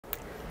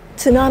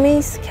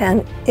Tsunamis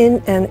can,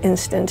 in an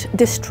instant,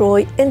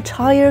 destroy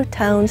entire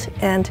towns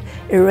and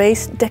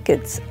erase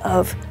decades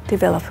of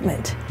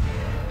development.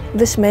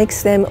 This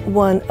makes them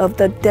one of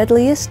the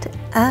deadliest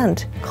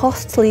and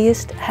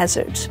costliest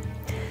hazards.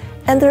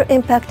 And their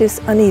impact is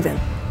uneven.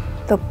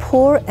 The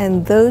poor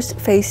and those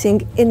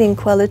facing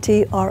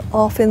inequality are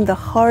often the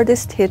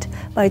hardest hit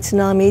by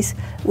tsunamis,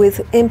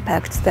 with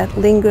impacts that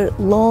linger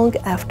long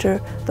after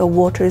the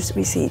waters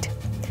recede.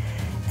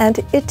 And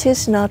it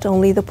is not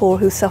only the poor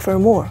who suffer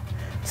more.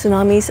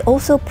 Tsunamis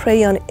also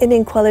prey on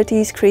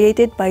inequalities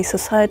created by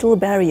societal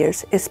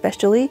barriers,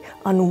 especially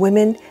on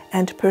women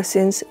and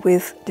persons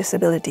with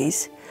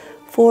disabilities.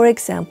 For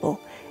example,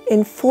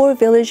 in 4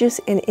 villages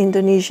in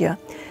Indonesia,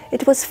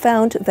 it was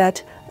found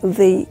that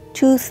the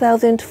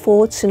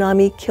 2004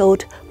 tsunami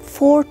killed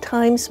 4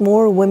 times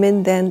more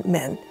women than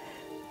men.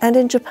 And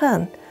in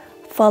Japan,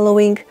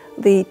 following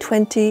the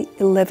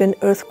 2011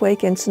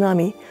 earthquake and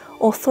tsunami,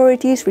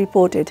 authorities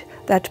reported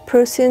that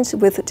persons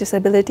with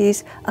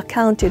disabilities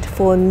accounted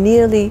for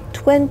nearly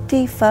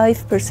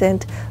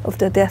 25% of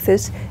the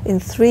deaths in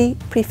 3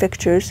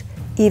 prefectures,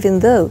 even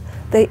though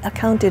they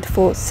accounted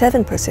for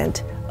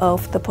 7%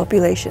 of the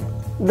population.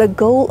 The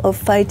goal of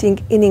fighting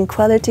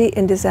inequality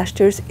in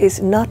disasters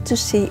is not to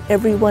see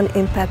everyone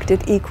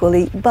impacted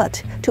equally,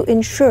 but to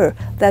ensure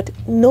that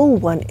no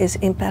one is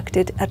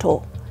impacted at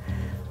all.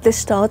 This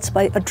starts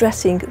by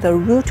addressing the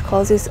root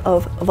causes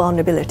of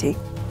vulnerability.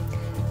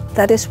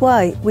 That is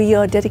why we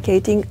are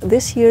dedicating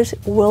this year's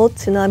World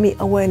Tsunami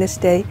Awareness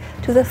Day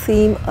to the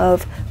theme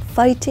of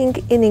fighting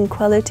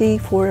inequality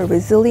for a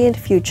resilient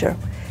future.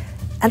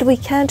 And we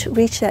can't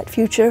reach that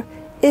future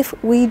if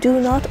we do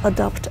not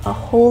adopt a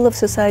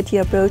whole-of-society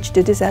approach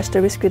to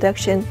disaster risk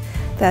reduction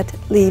that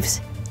leaves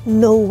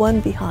no one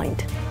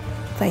behind.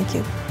 Thank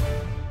you.